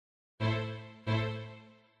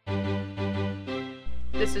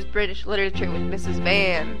This is British literature with Mrs.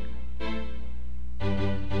 Van.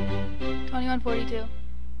 2142.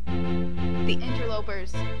 The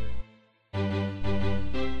Interlopers.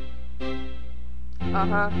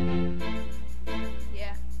 Uh-huh.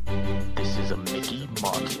 Yeah. This is a Mickey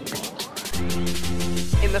Mouse beat.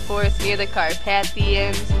 In the forest near the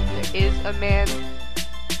Carpathians, there is a man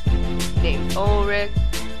named Ulrich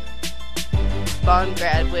von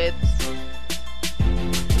Gradwitz.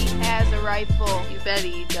 He has a rifle. You bet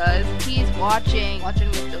he does. He's watching. Watching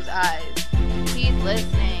with those eyes. He's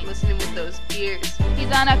listening. Listening with those ears.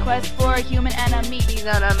 He's on a quest for a human enemy. He's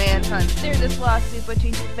on a manhunt. There's this lawsuit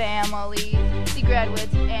between two families, the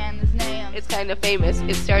Gradwitz and the Znayams. It's kind of famous.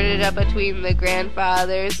 It started up between the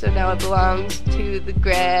grandfathers, so now it belongs to the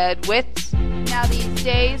Gradwitz. Now these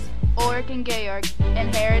days, Ulrich and Georg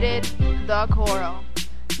inherited the coral.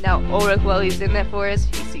 Now Ulrich, while he's in that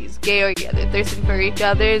forest, he sees Georg together, thirsting for each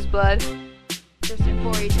other's blood. Thirsting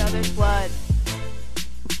for each other's blood.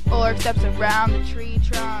 Ulrich steps around the tree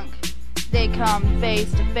trunk. They come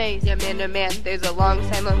face to face. Yeah, man to man, there's a long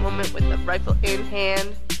silent moment with the rifle in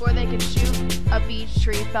hand. Before they could shoot, a beech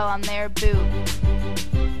tree fell on their boot.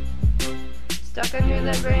 Stuck under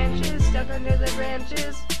the branches, stuck under the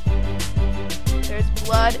branches. There's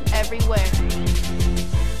blood everywhere.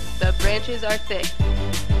 The branches are thick.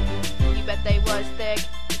 You bet they was thick,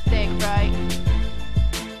 right?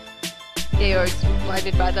 Georg's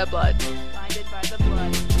blinded by the blood. Blinded by the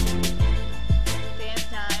blood. Dance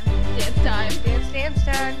time, dance time. Dance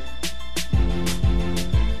time.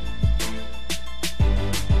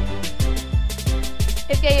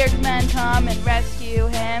 If Georg's men come and rescue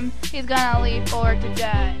him, he's gonna leave Ulrich to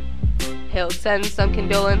die. He'll send some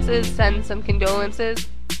condolences,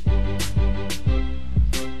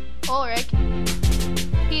 Ulrich,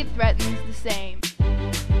 he threatens the same.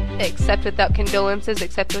 Except without condolences.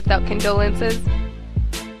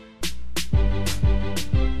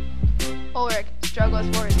 Ulrich struggles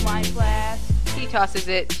for his wine flask. He tosses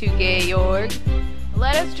it to Georg.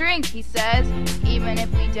 Let us drink, he says, even if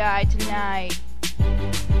we die tonight.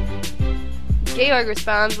 Georg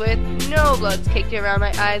responds with, no, blood's caked around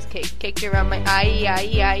my eyes, caked around my eyes,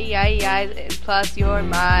 and plus you're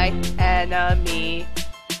my enemy.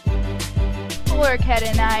 Ulrich had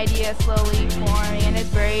an idea slowly forming in his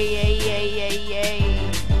brain.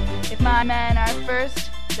 If my men are first,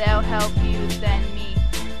 they'll help you, then me.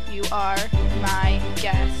 You are my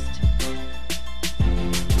guest.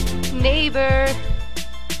 Neighbor,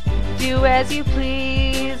 do as you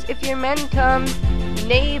please. If your men come,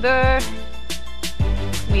 neighbor,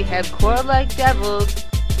 we have quarreled like devils.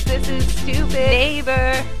 This is stupid.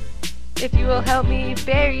 Neighbor, if you will help me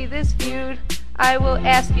bury this feud, I will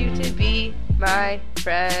ask you to be my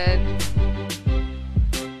friend.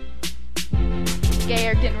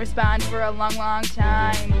 Georg didn't respond for a long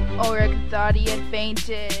time. Ulrich thought he had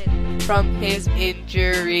fainted from his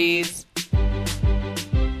injuries.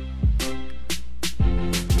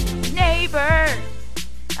 Neighbor,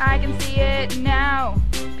 I can see it now.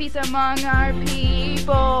 Peace among our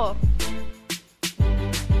people.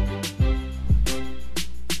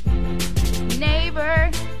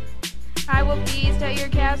 Neighbor, I will feast at your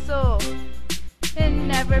castle and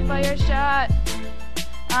never fire a shot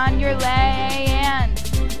on your land.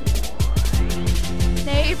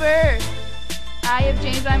 Neighbor, I have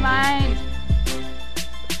changed my mind.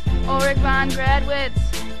 Ulrich von Gradwitz,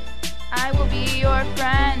 I will be your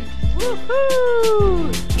friend.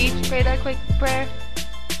 Woohoo! Each prayed a quick prayer.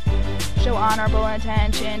 Show honorable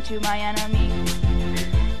attention to my enemy.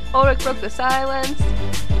 Ulrich broke the silence.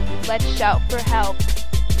 Let's shout for help.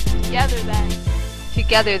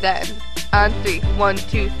 Together then. On 3. 1,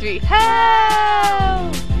 2, 3.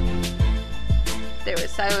 Help! There was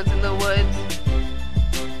silence in the woods.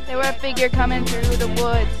 There were a figure coming through the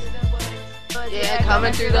woods. Yeah,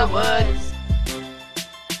 coming through the woods.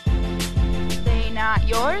 They not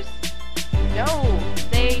yours? No.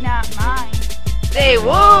 They not mine. They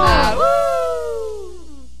won't.